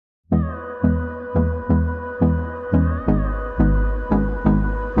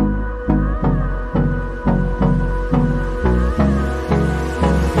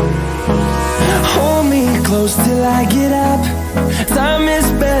close till I get up. Time is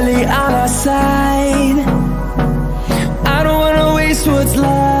barely on our side. I don't wanna waste what's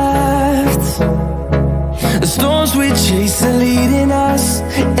left. The storms we chase are leading us,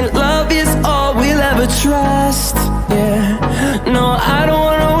 and love is all we'll ever trust. Yeah, no, I don't